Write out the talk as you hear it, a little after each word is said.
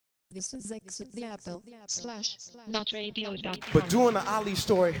This is Exit the Apple / NotRadio.com. But doing the Ali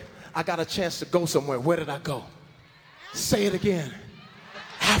story, I got a chance to go somewhere. Where did I go? Say it again.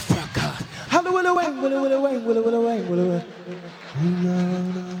 Africa.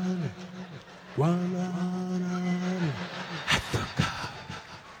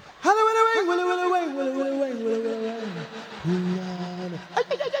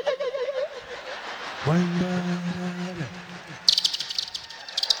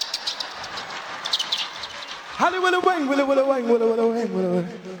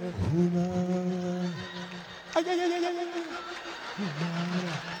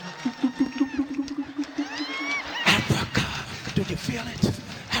 Africa, do you feel it? Africa. Do you feel it? Africa.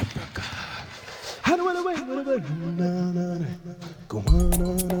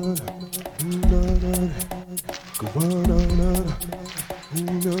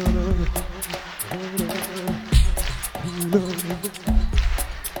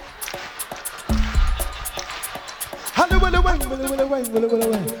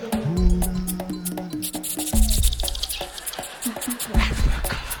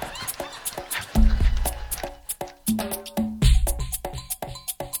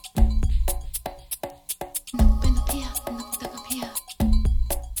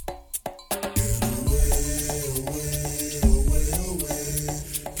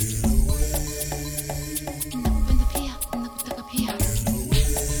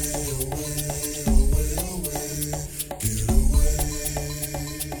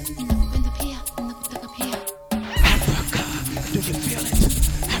 Do you feel it?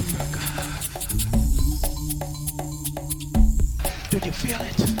 Do you feel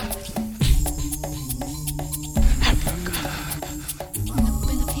it? Africa. Do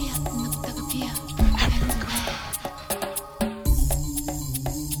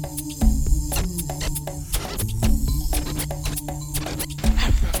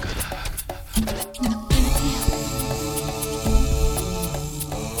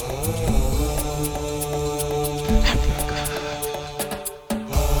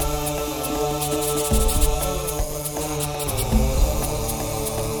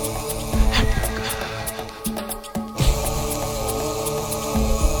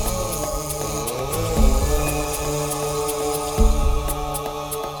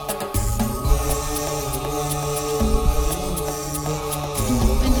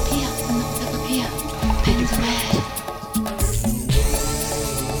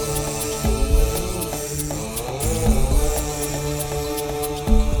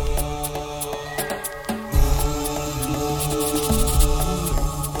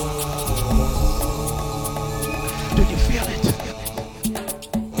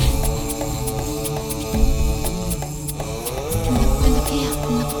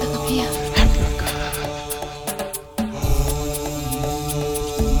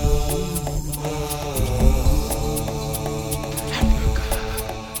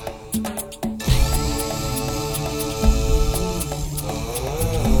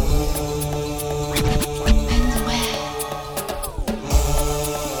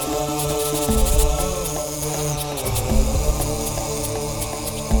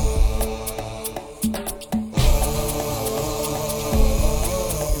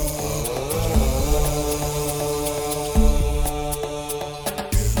it?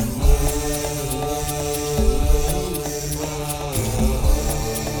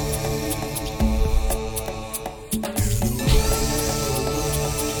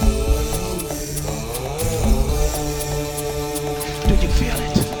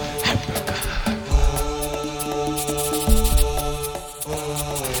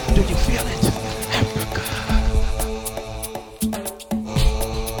 Africa. Liberian girl.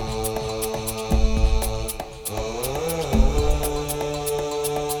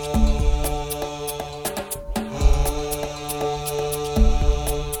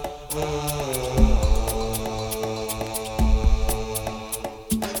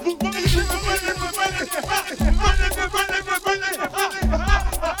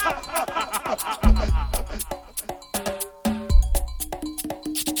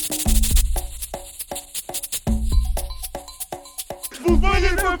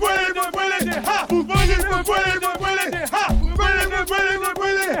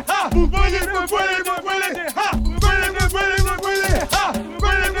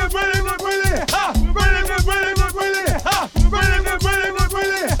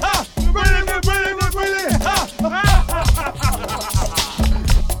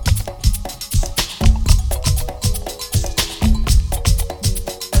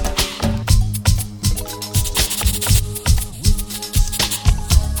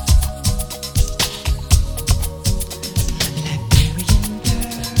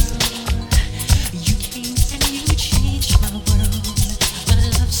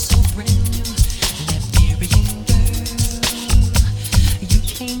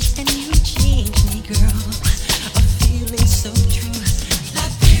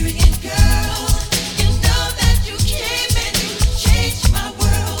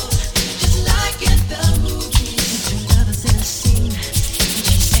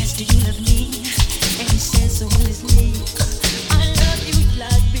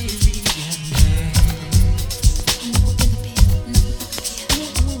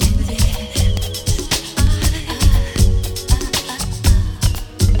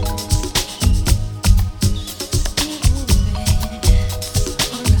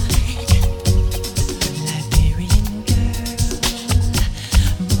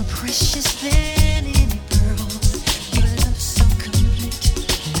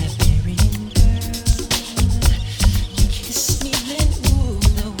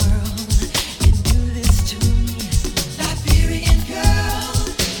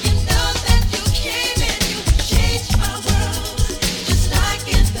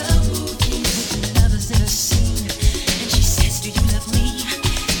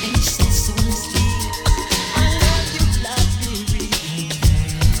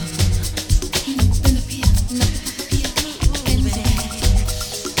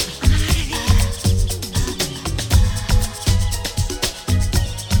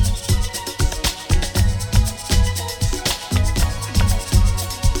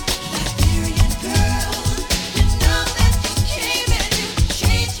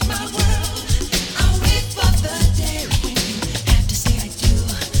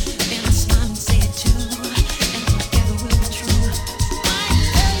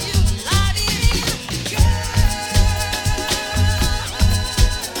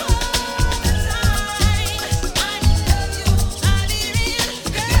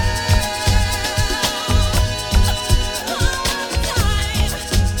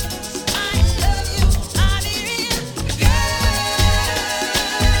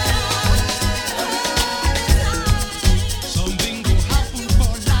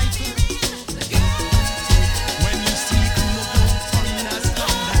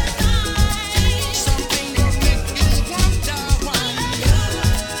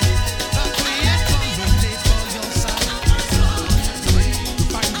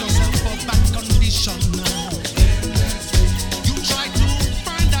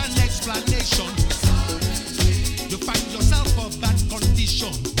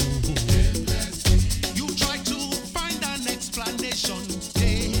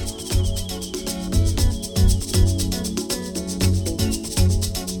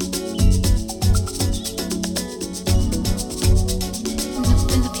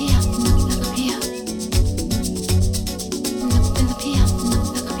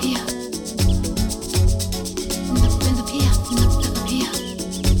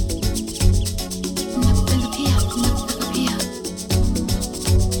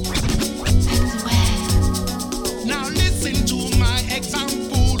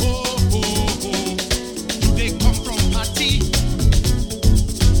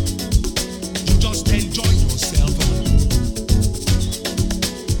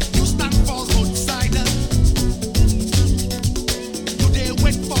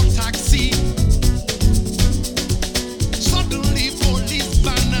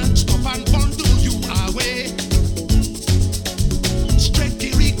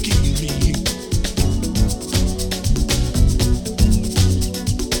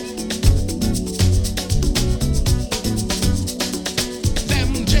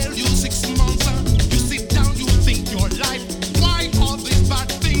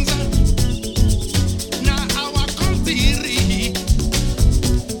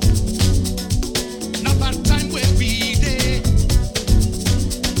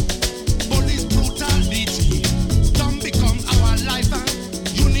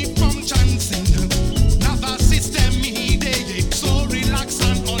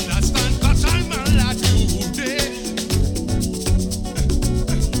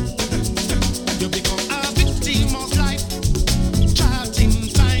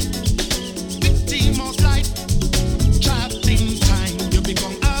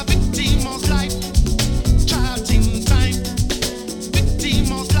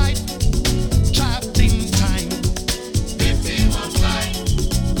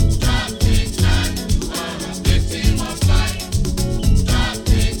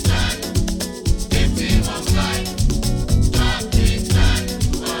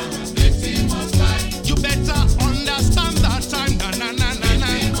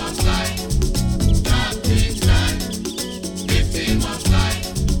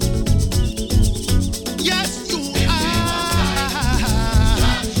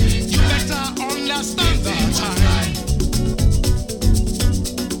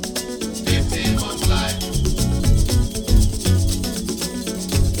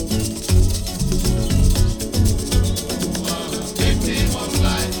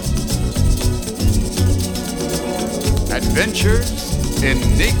 adventures in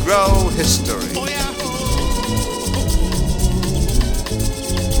Negro history. Oh, yeah.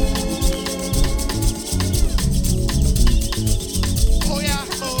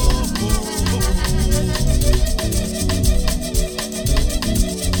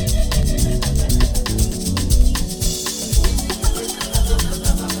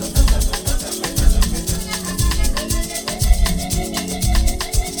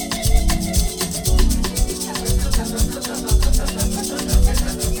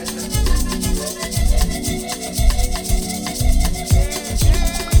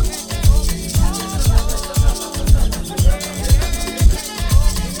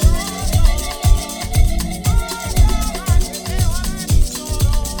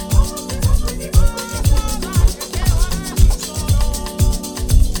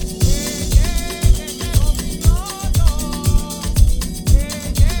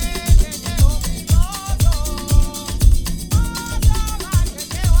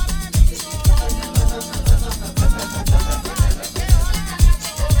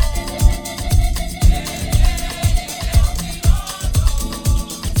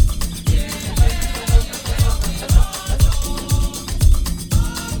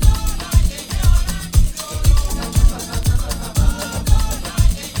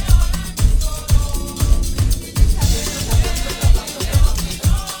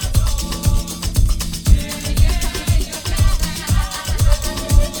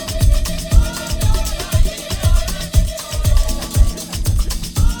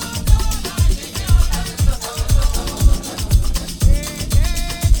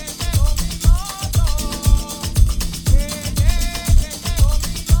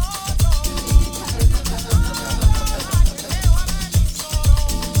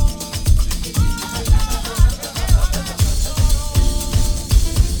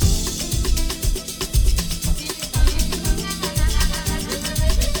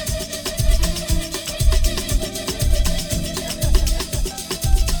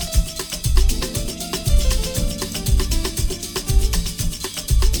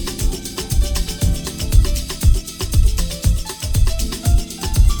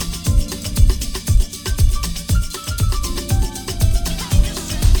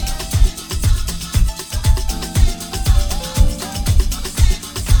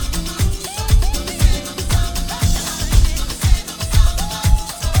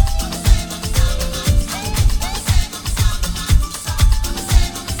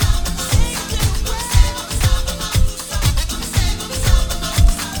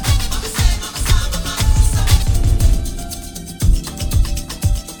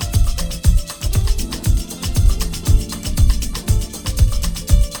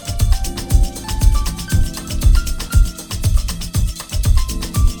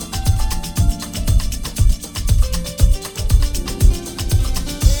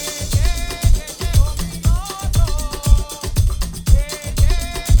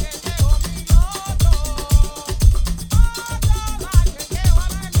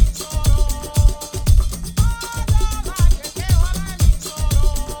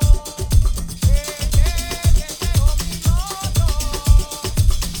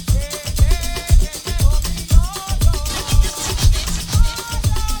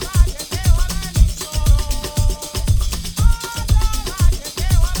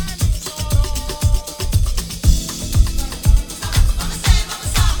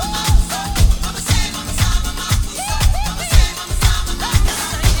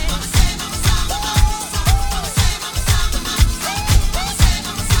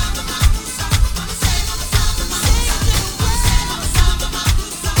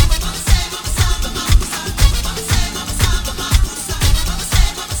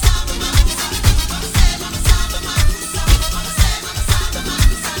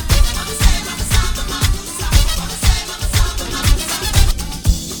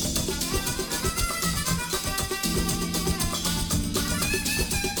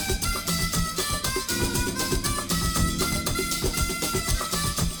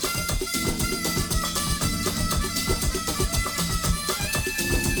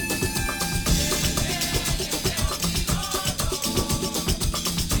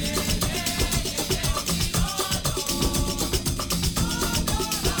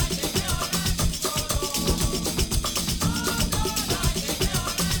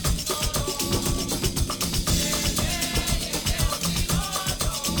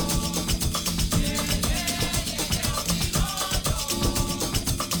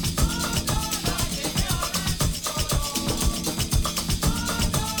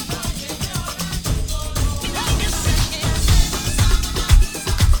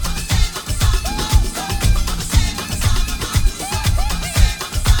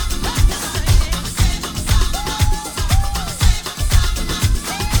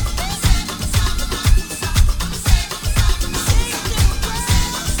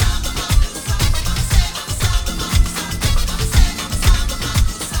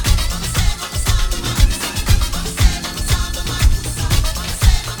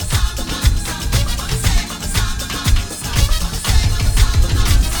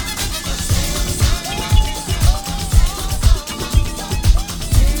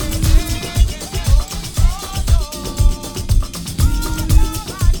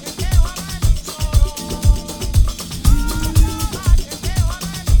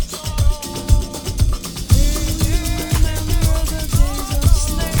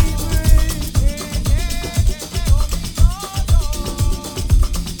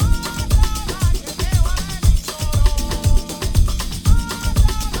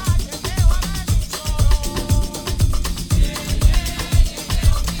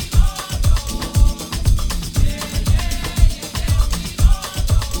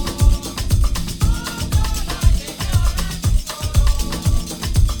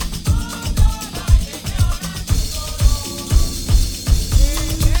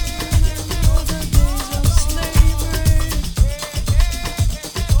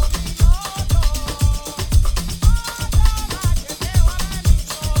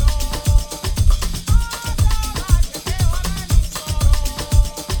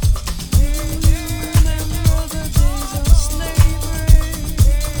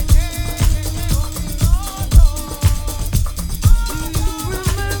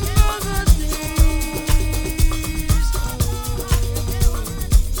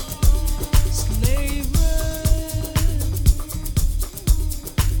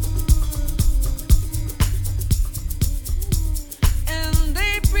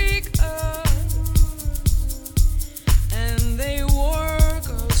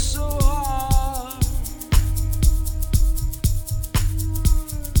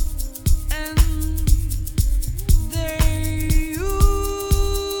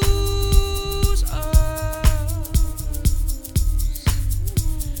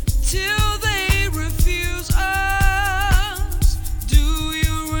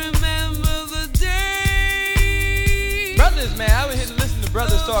 brothers, man. I was here to listen to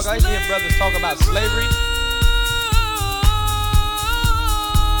brothers talk. I like to hear brothers talk about slavery.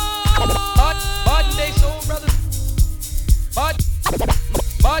 Modern day soul brothers.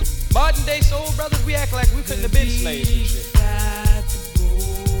 Modern day soul brothers, we act like we couldn't have been slaves and shit.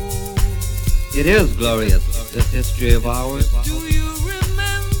 It is glorious, this history of ours.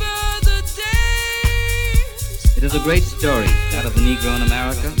 It is a great story, that of the Negro in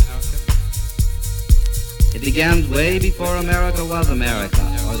America. It begins way before America was America,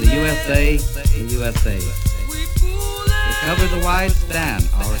 or the USA, the USA. It covers a wide span,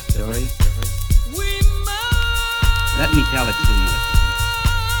 our story. Let me tell it to you.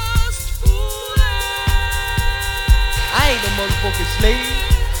 I ain't no motherfucking slave.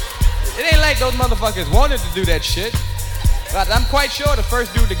 It ain't like those motherfuckers wanted to do that shit. But I'm quite sure the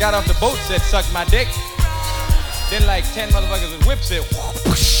first dude that got off the boat said, suck my dick. Then like 10 motherfuckers with whips said,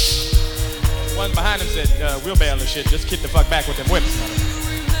 whoosh. One behind him said, wheelbarrow and shit, just get the fuck back with them whips.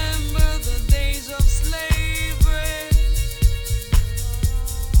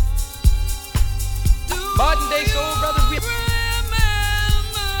 Modern day soul brothers,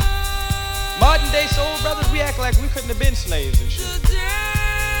 we act like we couldn't have been slaves and shit.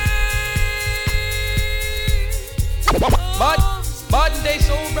 Modern day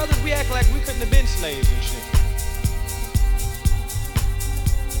soul brothers, we act like we couldn't have been slaves and shit.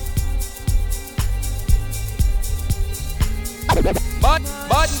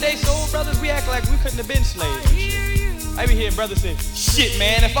 Modern day soul brothers, we act like we couldn't have been slaves and shit. I be hearing brothers say, shit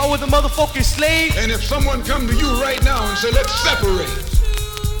man, if I was a motherfucking slave. And if someone come to you right now and say, let's separate,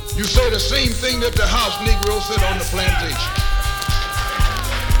 you say the same thing that the house Negro said on the plantation.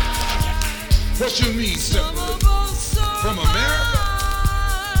 What you mean separate? From America?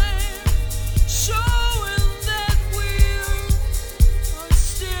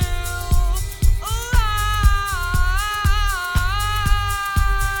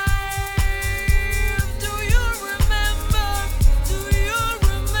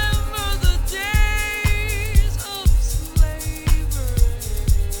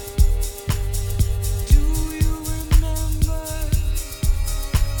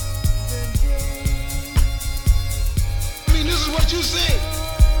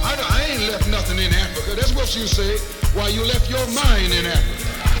 That's what you say while you left your mind in Africa.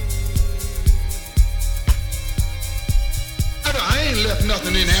 I ain't left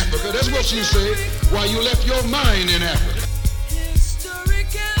nothing in Africa. That's what you say while you left your mind in Africa. History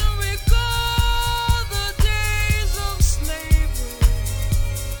can recall the days of slavery.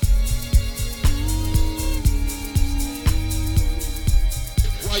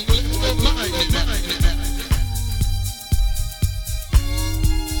 While you left your mind in Africa.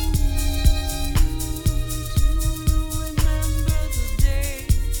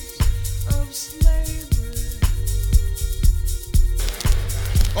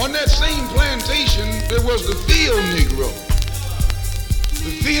 On that same plantation, there was the field Negro.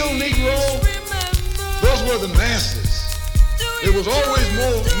 The field Negro, those were the masses. There was always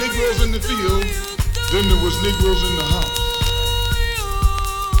more Negroes in the field than there was Negroes in the house.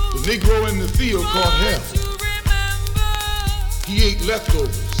 The Negro in the field caught hell. He ate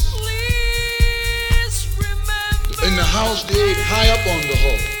leftovers. In the house, they ate high up on the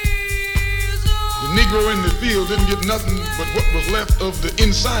hole. The Negro in the field didn't get nothing but what was left of the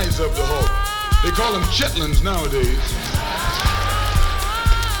insides of the hole. They call them chitlins nowadays.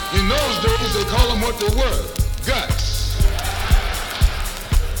 In those days, they call them what they were, guts.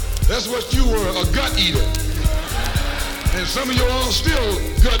 That's what you were, a gut eater. And some of you all still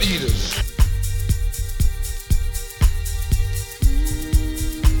gut eaters.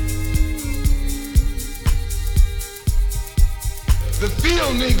 The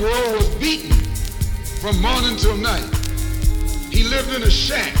field Negro was beaten from morning till night. He lived in a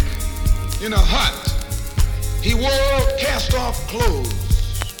shack, in a hut. He wore cast-off clothes.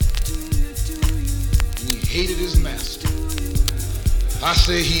 And he hated his master. I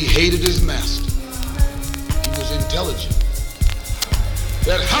say he hated his master. He was intelligent.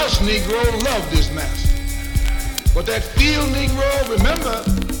 That house Negro loved his master. But that field Negro, remember,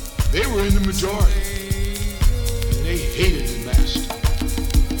 they were in the majority. And they hated his master.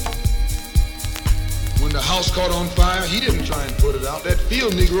 When the house caught on fire, he didn't try and put it out. That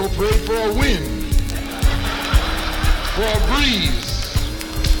field Negro prayed for a wind, for a breeze.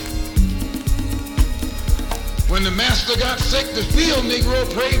 When the master got sick, the field Negro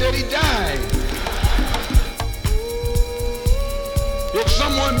prayed that he died. If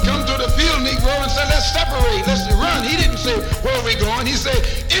someone come to the field Negro and said, let's separate, let's run, he didn't say, where are we going? He said,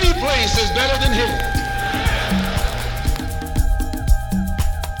 any place is better than here.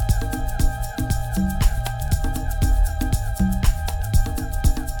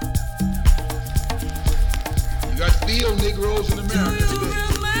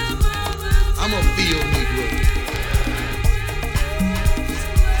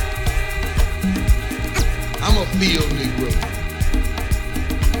 field Negro.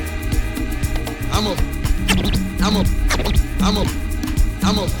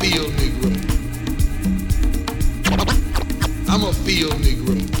 I'm a field Negro. I'm a field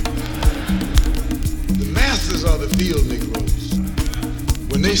Negro. The masses are the field Negroes.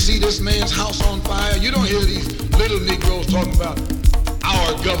 When they see this man's house on fire, you don't hear these little Negroes talking about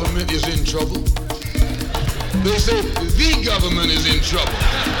our government is in trouble. They say the government is in trouble.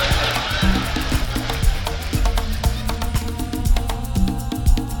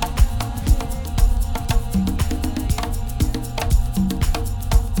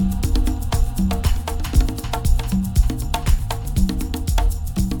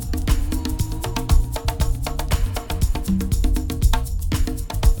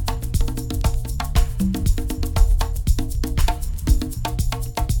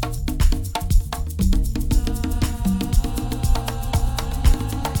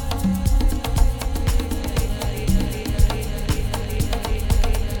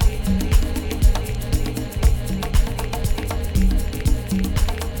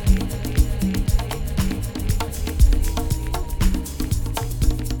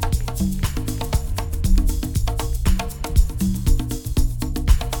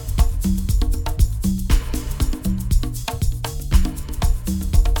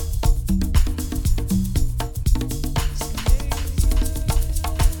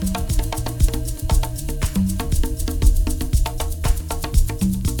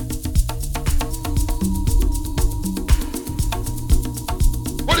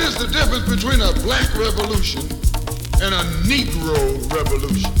 Between a black revolution and a Negro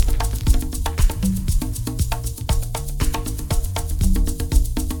revolution.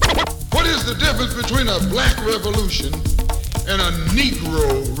 What is the difference between a black revolution and a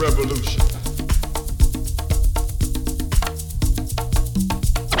Negro revolution?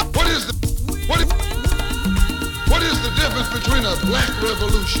 What is the difference between a black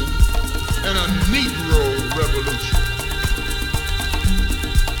revolution and a Negro revolution?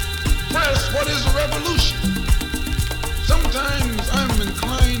 First, what is a revolution? Sometimes I'm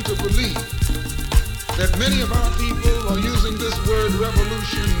inclined to believe that many of our people are using this word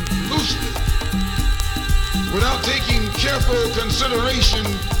revolution loosely, without taking careful consideration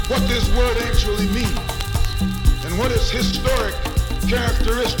what this word actually means and what its historic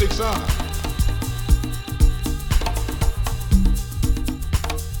characteristics are.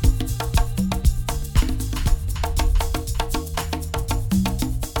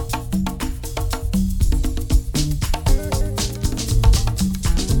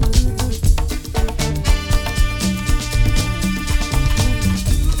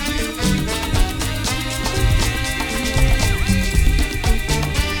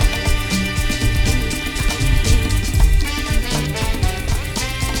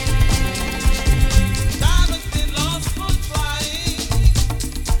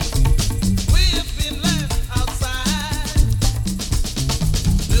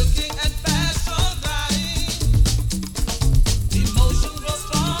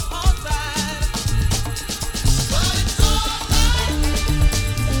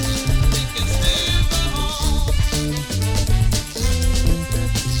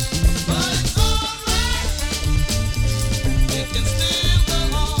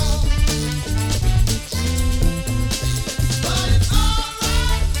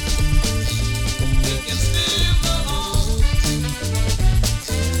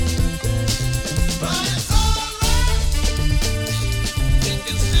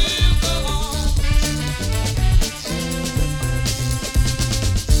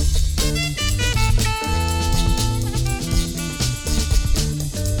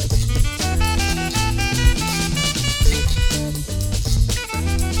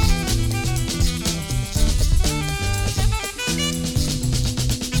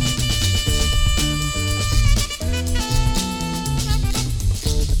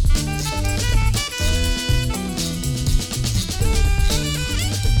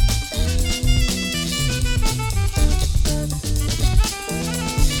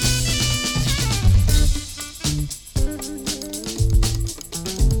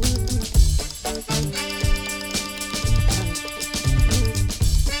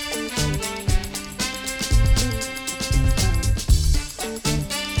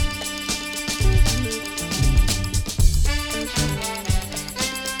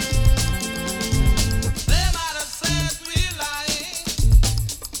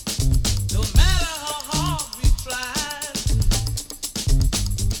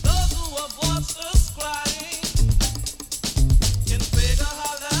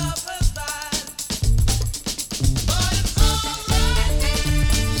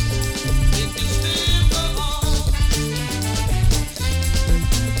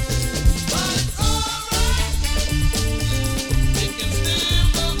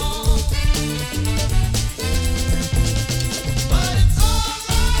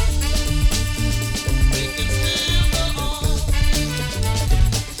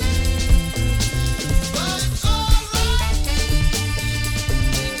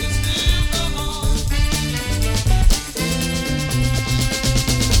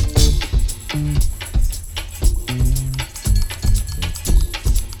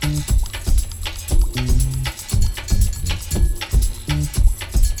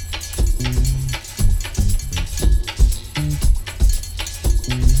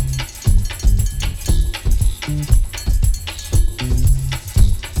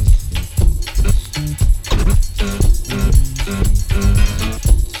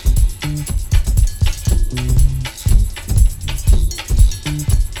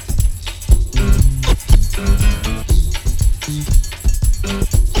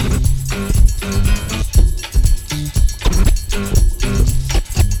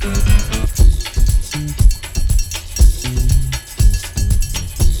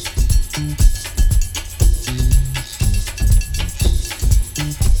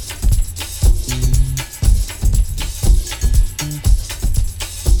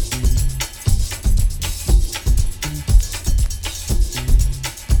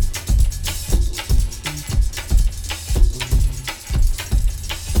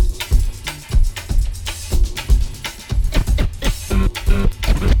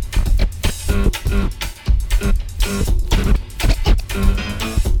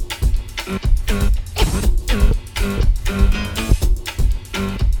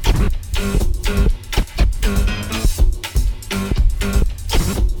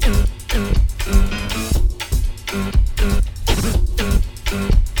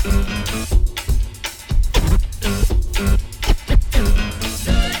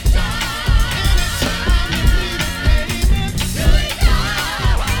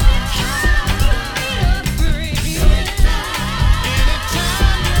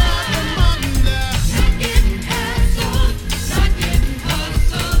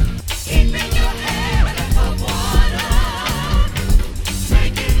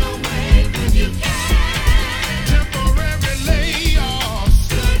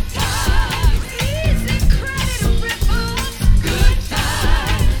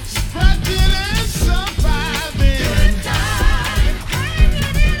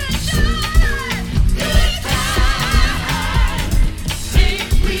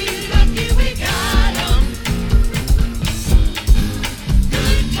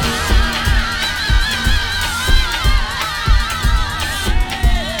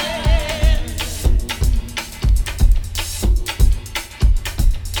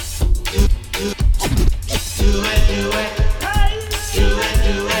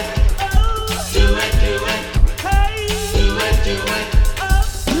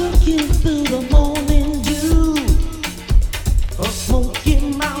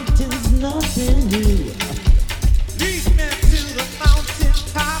 mountains, nothing new. Lead me to the mountain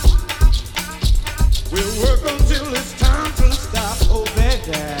top. We'll work until it's time to stop. Oh,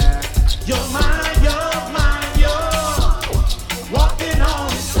 baby, you're mine, you're mine, you're walking on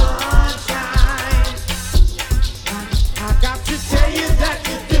sunshine. I got to tell you that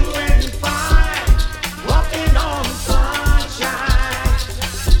you're doing fine, walking on sunshine.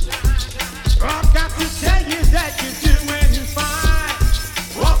 I've got to tell you that you're doing fine,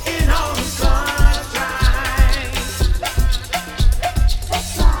 walking on sunshine.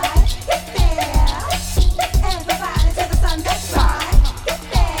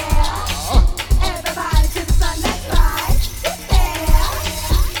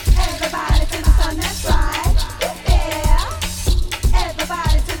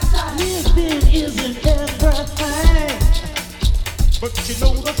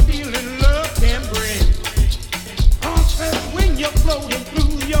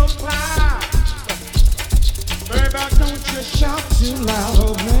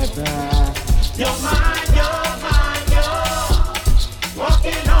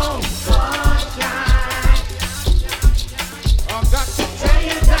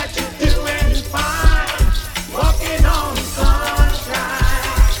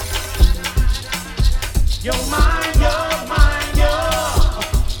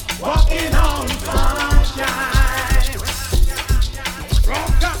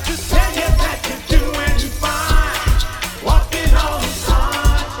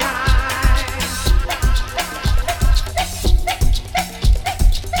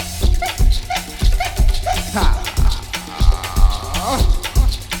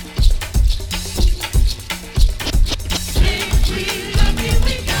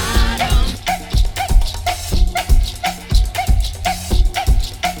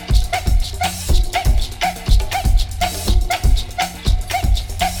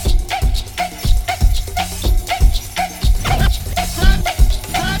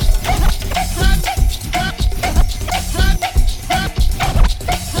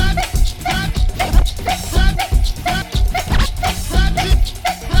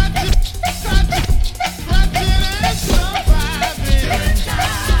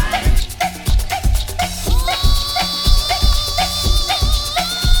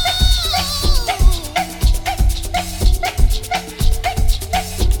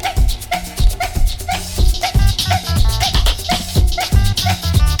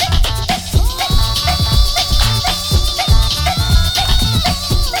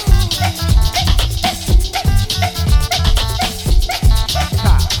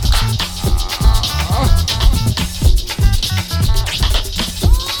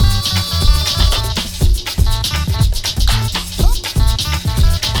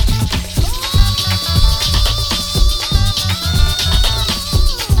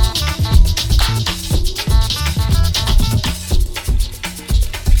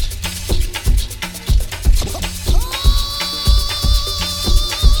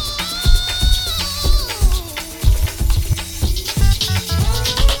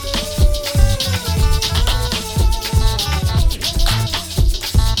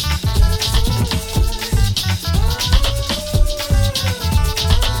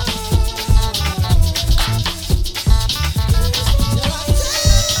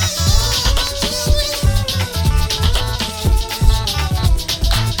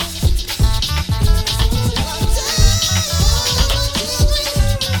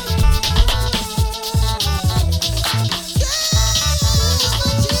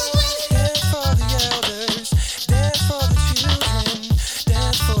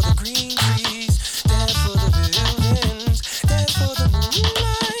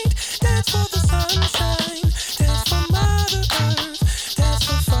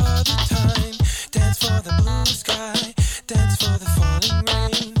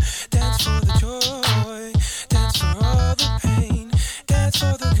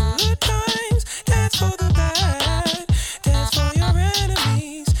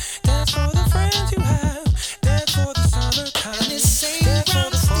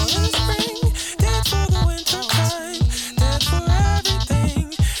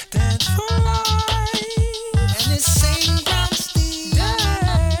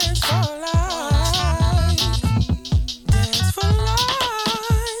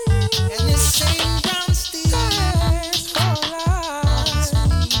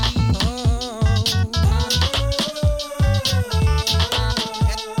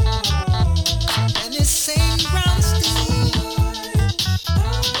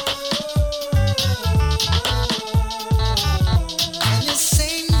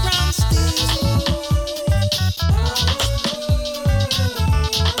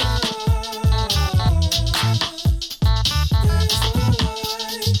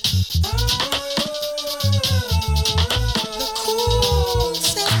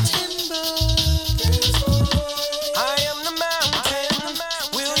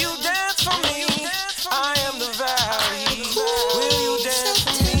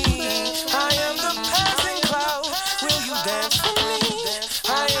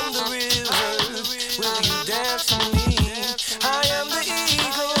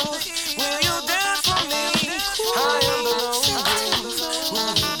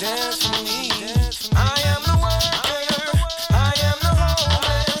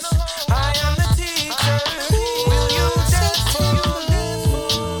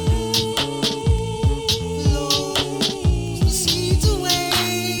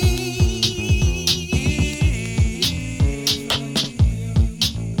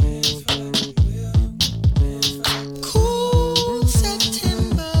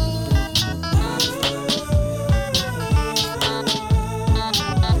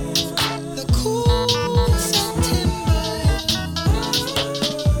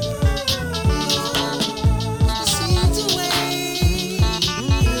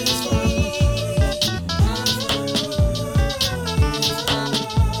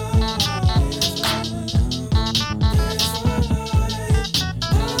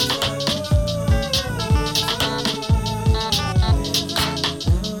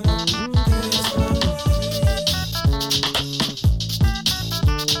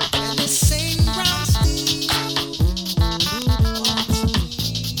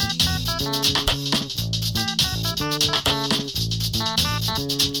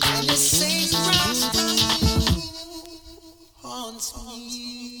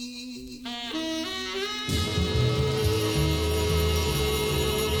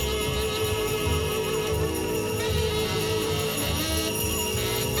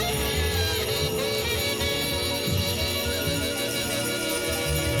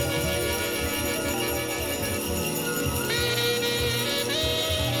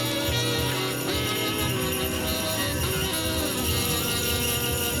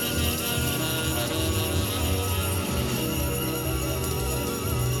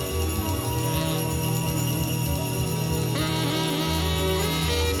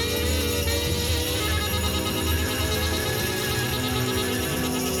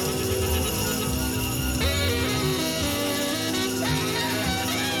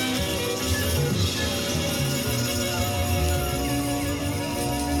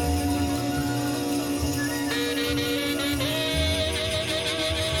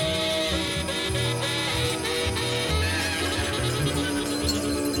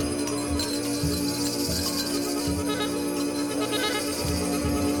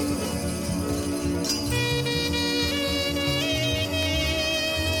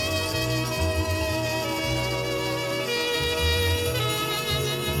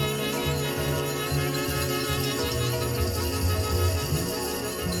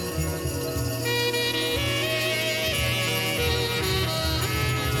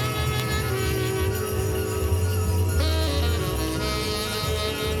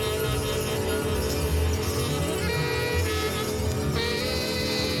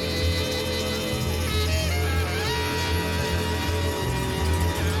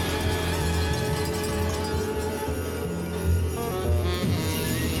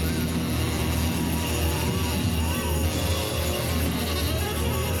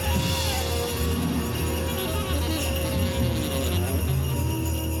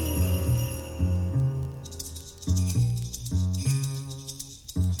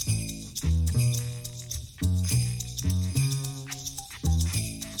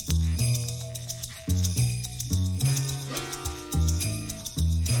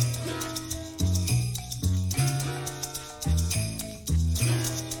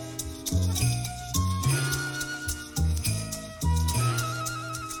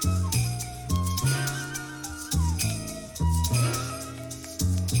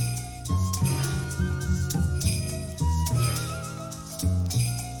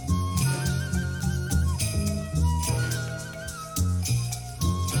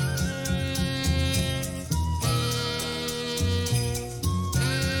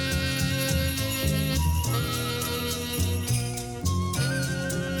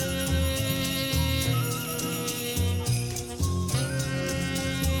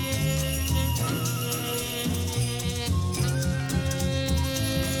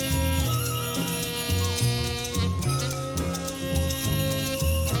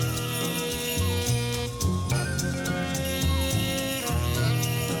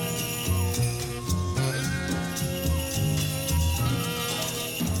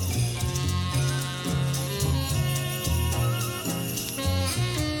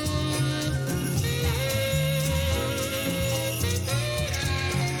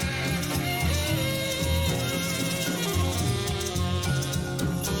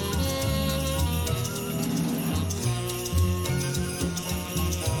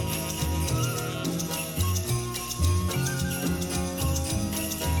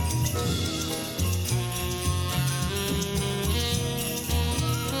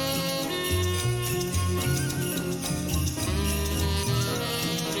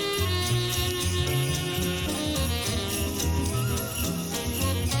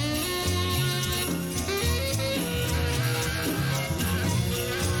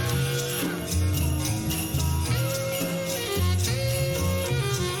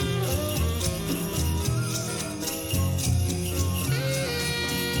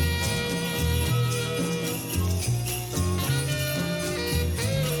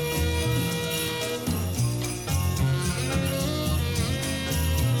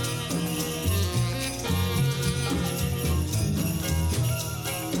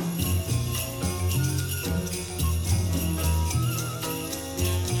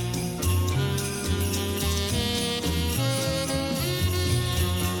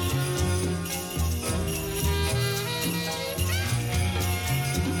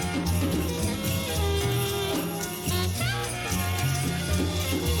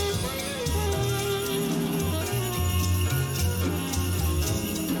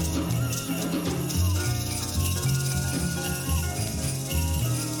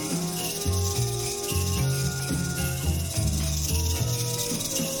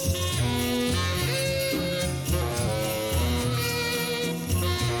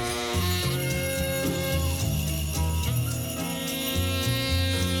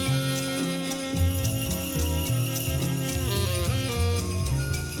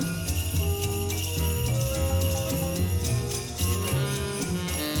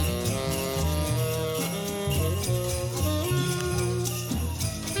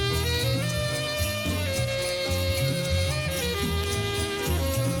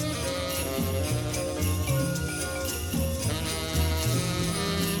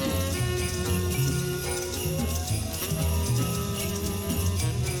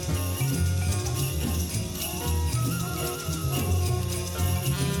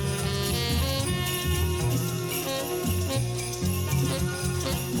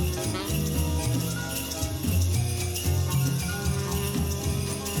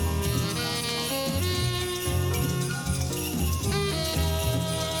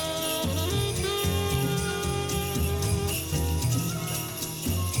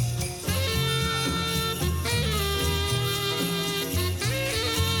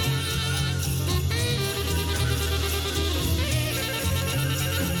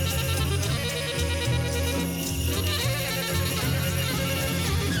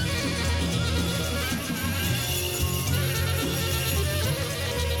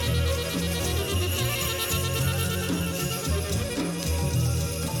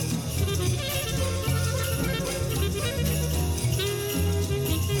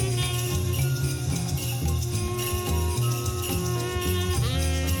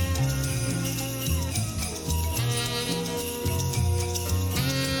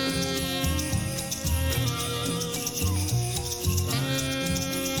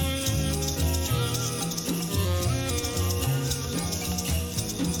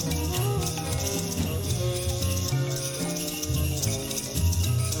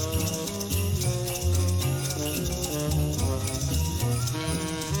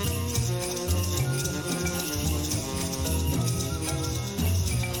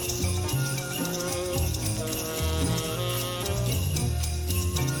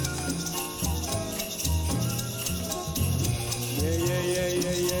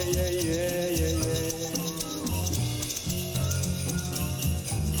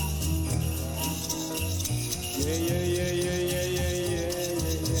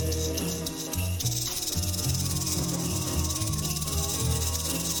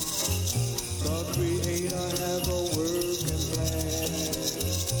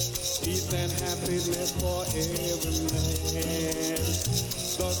 for every man.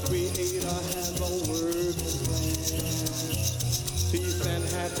 The Creator has a working plan. Peace and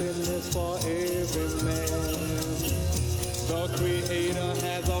happiness for every man. The Creator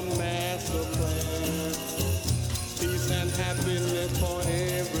has a master plan. Peace and happiness for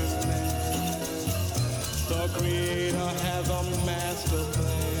every man. The Creator has a master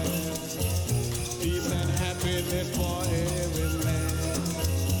plan. Peace and happiness for every man.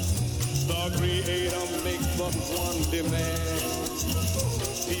 The Creator makes but one demand.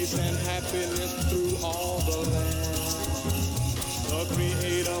 Peace and happiness through all the land. The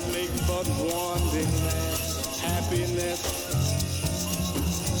Creator makes but one demand. Happiness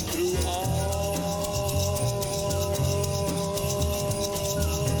through all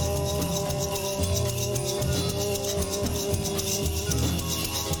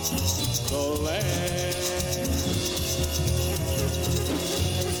the land.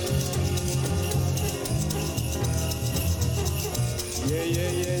 Yeah,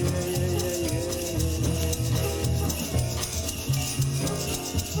 yeah, yeah, yeah, yeah, yeah, yeah.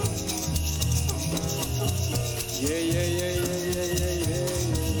 Yeah, yeah, yeah, yeah, yeah, yeah, yeah.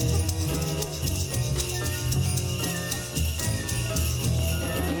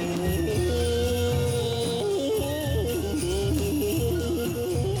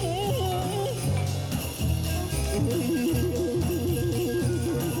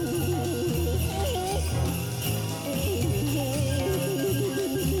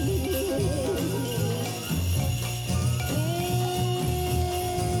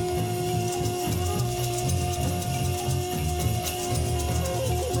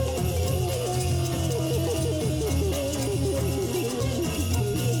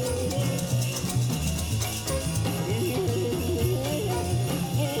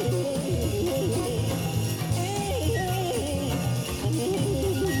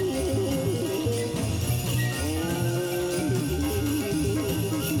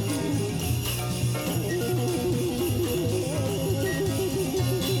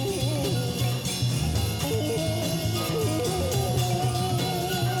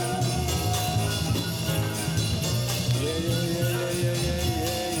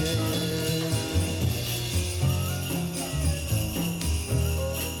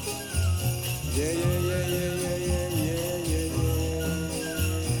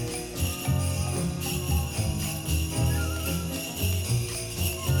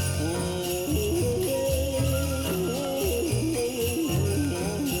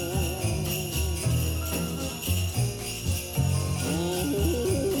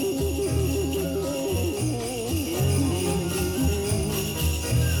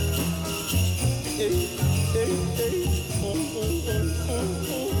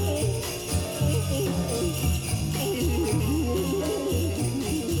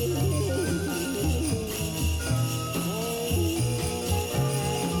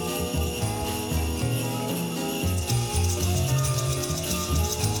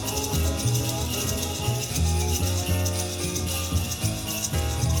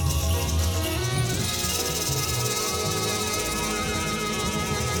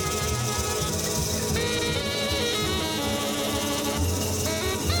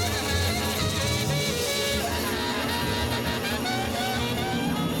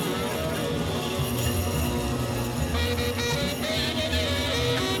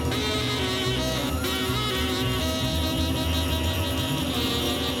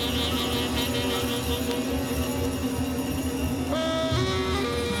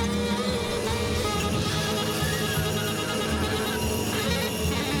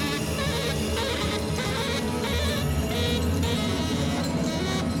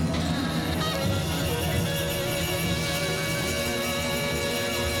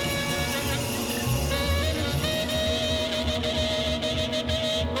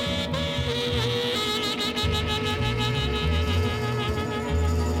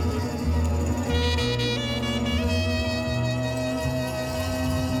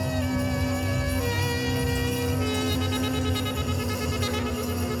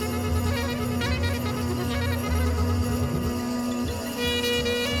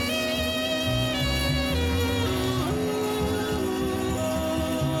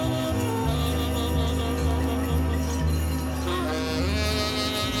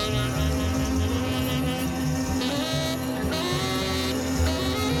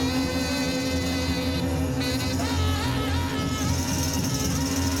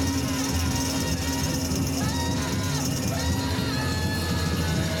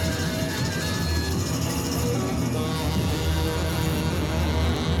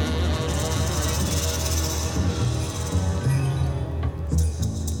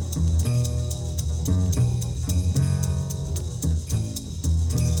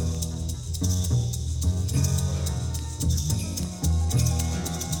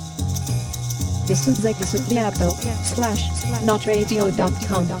 This is Exit Slash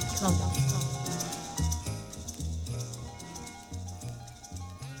notradio.com.